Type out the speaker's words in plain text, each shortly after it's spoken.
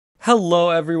Hello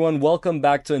everyone, welcome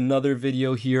back to another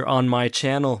video here on my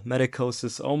channel,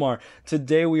 Medicosis Omar.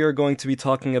 Today we are going to be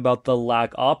talking about the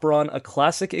Lac Operon, a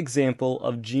classic example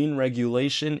of gene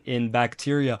regulation in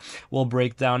bacteria. We'll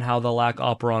break down how the Lac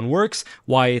Operon works,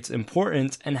 why it's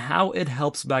important, and how it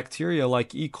helps bacteria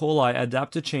like E. coli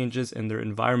adapt to changes in their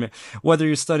environment. Whether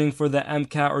you're studying for the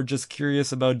MCAT or just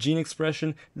curious about gene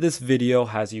expression, this video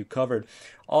has you covered.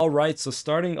 Alright, so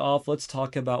starting off, let's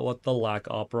talk about what the Lac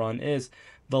Operon is.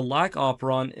 The Lac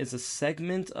Operon is a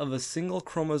segment of a single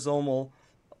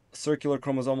circular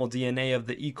chromosomal DNA of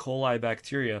the E. coli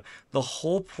bacteria. The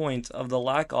whole point of the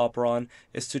Lac Operon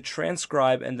is to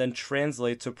transcribe and then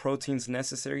translate to proteins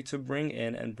necessary to bring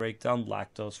in and break down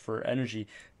lactose for energy.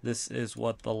 This is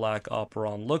what the Lac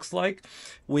Operon looks like.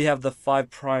 We have the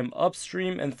 5'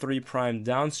 upstream and 3'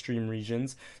 downstream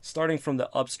regions. Starting from the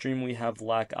upstream, we have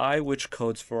LacI, which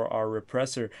codes for our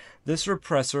repressor. This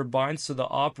repressor binds to the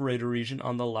operator region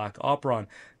on the Lac Operon.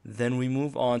 Then we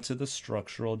move on to the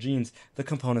structural genes, the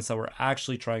components that we're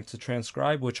actually trying to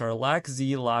transcribe, which are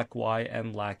LacZ, LacY,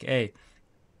 and LacA.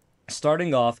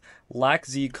 Starting off,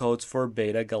 LacZ codes for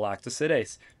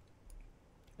β-Galactosidase,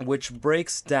 which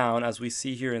breaks down, as we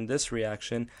see here in this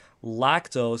reaction,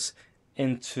 lactose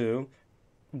into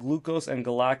glucose and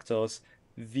galactose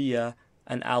via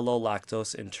an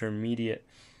allolactose intermediate.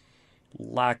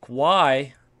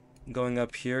 LacY, going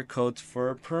up here, codes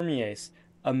for permease,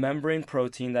 a membrane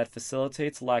protein that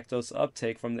facilitates lactose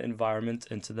uptake from the environment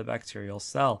into the bacterial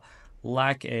cell.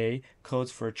 LacA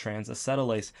codes for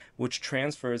transacetylase, which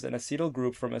transfers an acetyl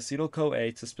group from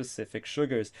acetyl-CoA to specific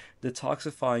sugars,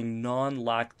 detoxifying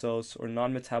non-lactose or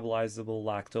non-metabolizable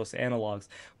lactose analogs.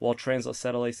 While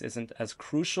transacetylase isn't as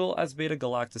crucial as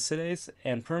beta-galactosidase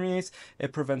and permease,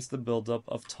 it prevents the buildup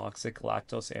of toxic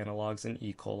lactose analogs in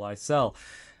E. coli cell.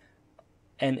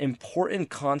 An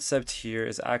important concept here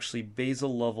is actually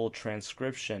basal level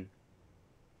transcription.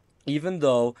 Even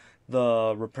though the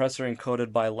repressor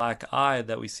encoded by LacI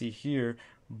that we see here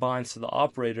binds to the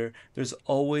operator, there's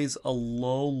always a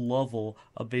low level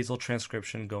of basal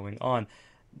transcription going on.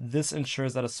 This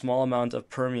ensures that a small amount of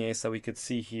permease that we could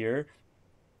see here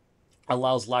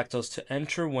allows lactose to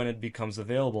enter when it becomes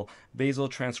available. Basal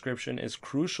transcription is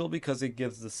crucial because it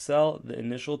gives the cell the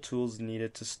initial tools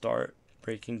needed to start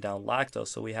breaking down lactose.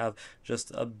 So we have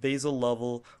just a basal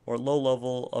level or low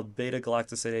level of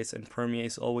beta-galactosidase and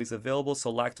permease always available,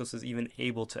 so lactose is even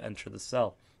able to enter the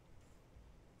cell.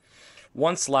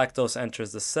 Once lactose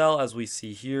enters the cell, as we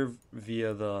see here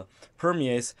via the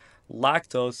permease,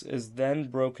 lactose is then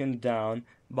broken down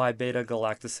by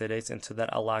beta-galactosidase into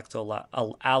that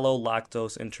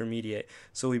allolactose intermediate.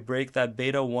 So we break that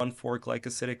beta-1,4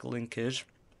 glycosidic linkage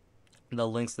that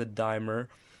links the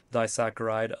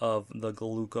disaccharide of the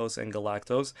glucose and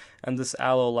galactose, and this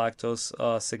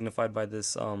allolactose, signified by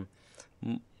this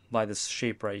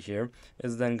shape right here,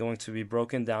 is then going to be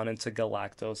broken down into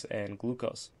galactose and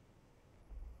glucose.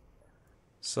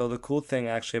 So the cool thing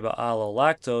actually about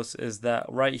allolactose is that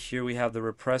right here we have the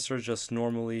repressor just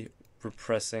normally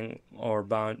repressing or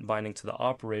binding to the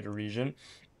operator region.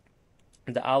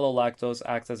 The allolactose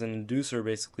acts as an inducer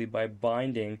basically by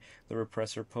binding the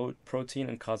repressor protein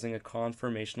and causing a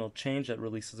conformational change that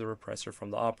releases the repressor from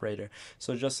the operator.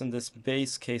 So just in this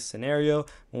base case scenario,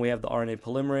 when we have the RNA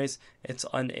polymerase, it's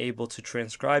unable to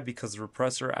transcribe because the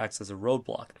repressor acts as a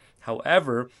roadblock.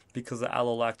 However, because the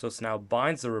allolactose now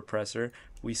binds the repressor,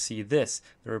 we see this.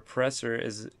 The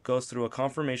repressor goes through a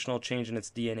conformational change in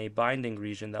its DNA binding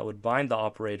region that would bind the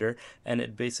operator, and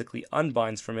it basically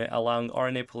unbinds from it, allowing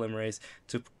RNA polymerase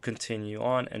to continue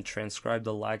on and transcribe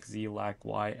the LacZ,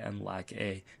 LacY, and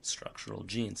LacA structural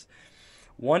genes.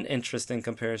 One interesting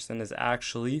comparison is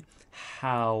actually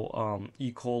how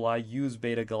E. coli use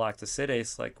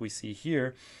beta-galactosidase, like we see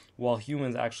here, while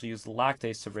humans actually use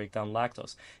lactase to break down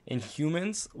lactose. In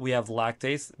humans, we have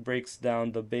lactase breaks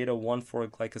down the beta-1,4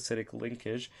 glycosidic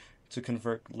linkage to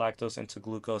convert lactose into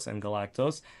glucose and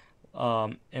galactose.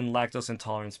 In lactose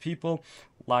intolerance people,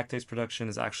 lactase production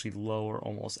is actually low or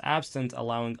almost absent,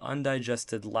 allowing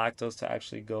undigested lactose to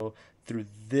actually go through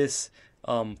this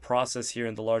process here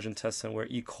in the large intestine where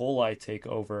E. coli take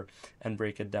over and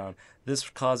break it down. This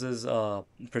causes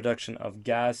production of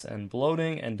gas and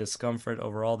bloating and discomfort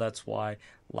overall. That's why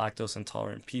lactose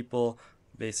intolerant people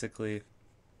basically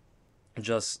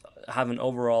just have an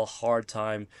overall hard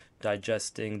time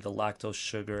digesting the lactose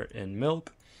sugar in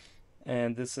milk.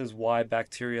 And this is why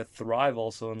bacteria thrive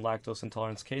also in lactose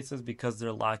intolerance cases, because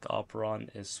their Lac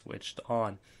Operon is switched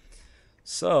on.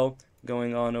 So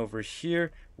going on over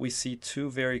here, we see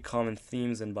two very common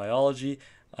themes in biology.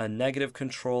 a negative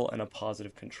control and a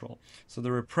positive control. So the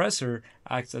repressor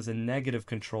acts as a negative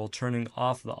control, turning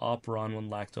off the operon when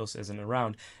lactose isn't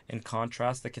around. In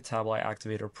contrast, the catabolite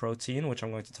activator protein, which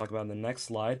I'm going to talk about in the next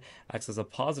slide, acts as a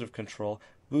positive control,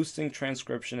 boosting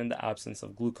transcription in the absence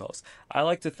of glucose. I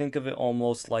like to think of it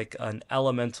almost like an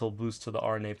elemental boost to the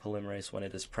RNA polymerase when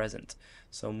it is present.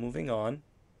 So moving on,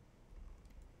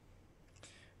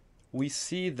 we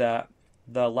see that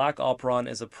the Lac Operon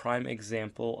is a prime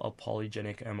example of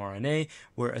polygenic mRNA,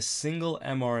 where a single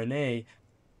mRNA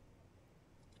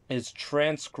is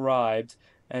transcribed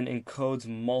and encodes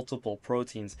multiple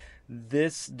proteins.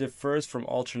 This differs from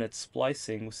alternate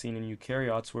splicing seen in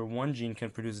eukaryotes, where one gene can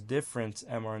produce different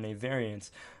mRNA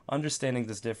variants. Understanding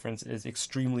this difference is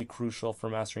extremely crucial for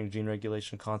mastering gene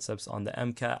regulation concepts on the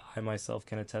MCAT. I myself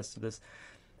can attest to this.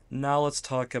 Now let's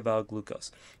talk about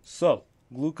glucose. So,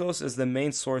 glucose is the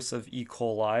main source of E.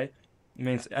 coli,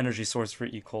 main energy source for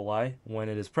E. coli when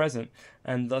it is present,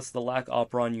 and thus the Lac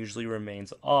Operon usually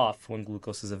remains off when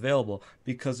glucose is available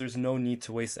because there's no need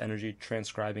to waste energy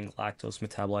transcribing lactose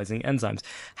metabolizing enzymes.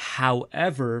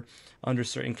 However, under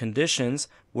certain conditions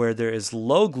where there is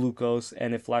low glucose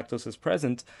and if lactose is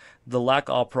present, the Lac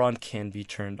Operon can be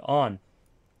turned on.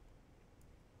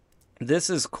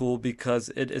 This is cool because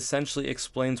it essentially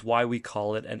explains why we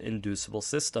call it an inducible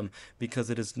system, because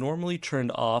it is normally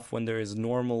turned off when there is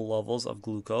normal levels of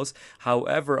glucose.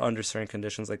 However, under certain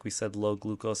conditions, like we said, low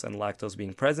glucose and lactose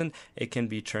being present, it can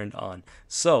be turned on.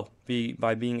 So,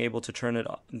 by being able to turn it,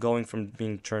 going from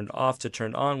being turned off to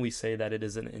turned on, we say that it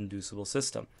is an inducible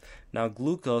system. Now,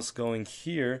 glucose going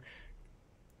here,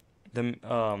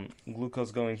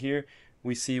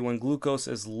 we see when glucose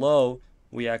is low,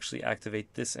 we actually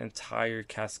activate this entire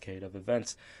cascade of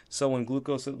events. So when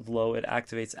glucose is low, it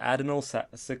activates adenyl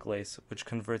cyclase, which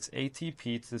converts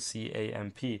ATP to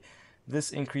CAMP.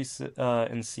 This increase in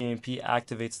CAMP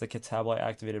activates the catabolite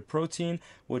activated protein,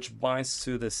 which binds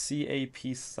to the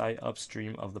CAP site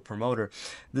upstream of the promoter.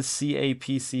 The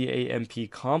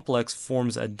CAP-CAMP complex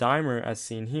forms a dimer, as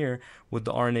seen here, with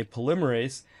the RNA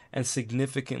polymerase, and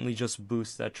significantly just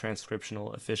boosts that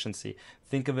transcriptional efficiency.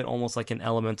 Think of it almost like an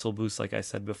elemental boost, like I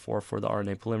said before, for the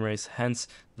RNA polymerase, hence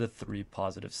the 3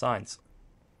 positive signs.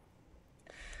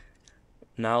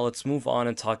 Now let's move on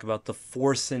and talk about the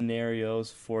 4 scenarios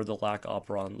for the Lac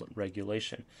Operon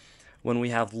regulation. When we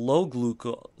have low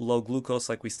glucose,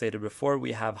 like we stated before,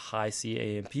 we have high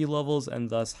CAMP levels and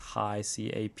thus high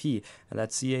CAP. And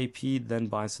that CAP then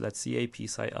binds to that CAP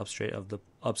site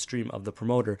upstream of the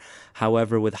promoter.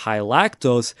 However, with high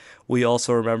lactose, we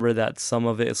also remember that some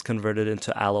of it is converted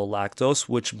into allolactose,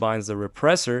 which binds the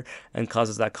repressor and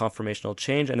causes that conformational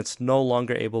change, and it's no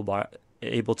longer able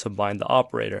to bind the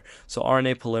operator. So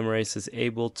RNA polymerase is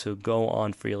able to go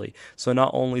on freely. So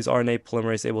not only is RNA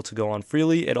polymerase able to go on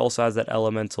freely, it also has that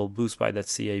elemental boost by that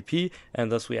CAP,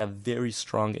 and thus we have very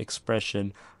strong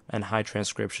expression and high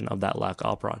transcription of that Lac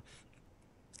Operon.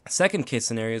 Second case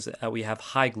scenario is that we have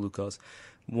high glucose.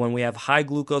 When we have high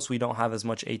glucose, we don't have as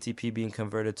much ATP being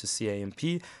converted to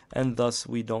CAMP, and thus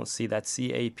we don't see that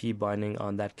CAP binding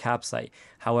on that cap site.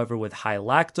 However, with high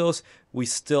lactose, we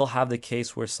still have the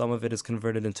case where some of it is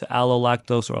converted into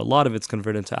allolactose, or a lot of it's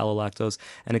converted into allolactose,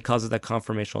 and it causes that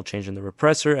conformational change in the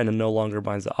repressor, and it no longer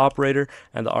binds the operator,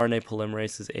 and the RNA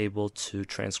polymerase is able to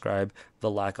transcribe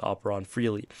the Lac Operon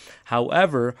freely.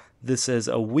 However, this is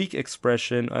a weak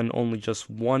expression and only just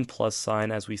 1 plus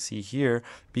sign, as we see here,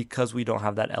 because we don't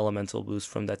have that elemental boost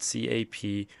from that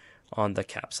CAP on the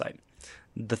cap site.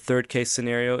 The third case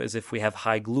scenario is if we have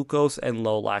high glucose and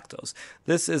low lactose.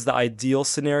 This is the ideal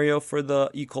scenario for the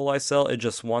E. coli cell. It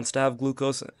just wants to have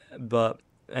glucose,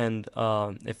 and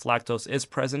if lactose is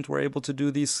present, we're able to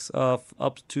do these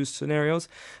up to scenarios.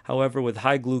 However, with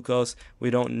high glucose, we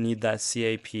don't need that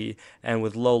CAP, and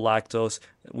with low lactose,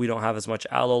 we don't have as much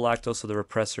allolactose, so the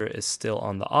repressor is still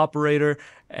on the operator,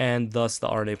 and thus the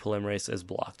RNA polymerase is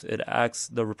blocked.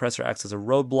 The repressor acts as a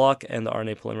roadblock, and the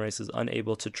RNA polymerase is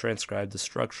unable to transcribe the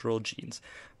structural genes.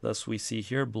 Thus, we see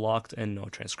here blocked and no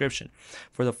transcription.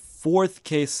 For the fourth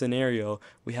case scenario,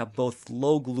 we have both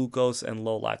low glucose and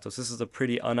low lactose. This is a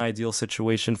pretty unideal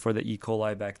situation for the E.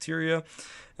 coli bacteria.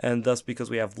 And thus,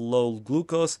 because we have low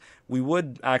glucose, we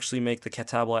would actually make the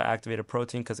catabolite activated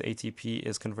protein because ATP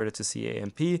is converted to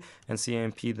CAMP, and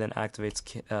CAMP then activates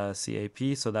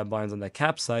CAP, so that binds on the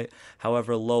cap site.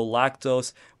 However, low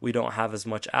lactose, we don't have as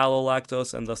much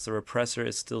allolactose, and thus the repressor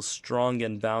is still strong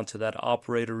and bound to that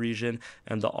operator region,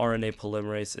 and the RNA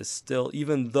polymerase is still,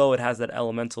 even though it has that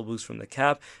elemental boost from the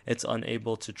cap, it's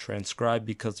unable to transcribe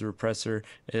because the repressor,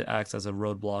 it acts as a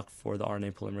roadblock for the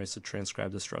RNA polymerase to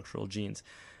transcribe the structural genes.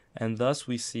 and thus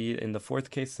we see in the fourth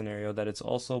case scenario that it's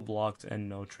also blocked and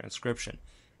no transcription.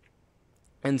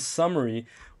 In summary,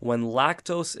 when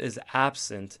lactose is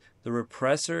absent, the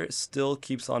repressor still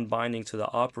keeps on binding to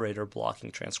the operator,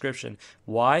 blocking transcription.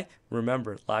 Why?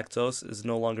 Remember, lactose is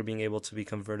no longer being able to be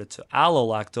converted to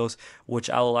allolactose, which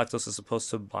allolactose is supposed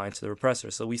to bind to the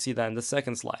repressor. So we see that in the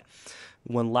second slide.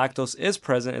 When lactose is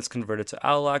present, it's converted to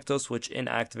allolactose, which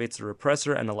inactivates the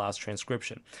repressor and allows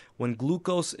transcription. When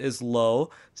glucose is low,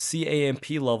 CAMP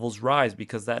levels rise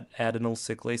because that adenyl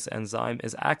cyclase enzyme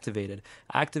is activated.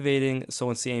 So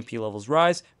when CAMP levels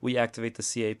rise, we activate the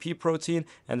CAP protein,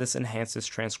 and this enhances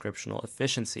transcriptional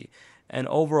efficiency. And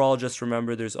overall, just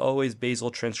remember, there's always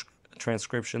basal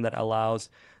transcription that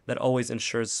always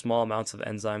ensures small amounts of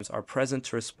enzymes are present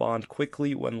to respond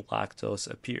quickly when lactose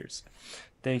appears.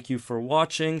 Thank you for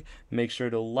watching. Make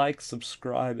sure to like,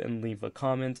 subscribe, and leave a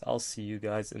comment. I'll see you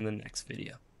guys in the next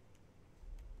video.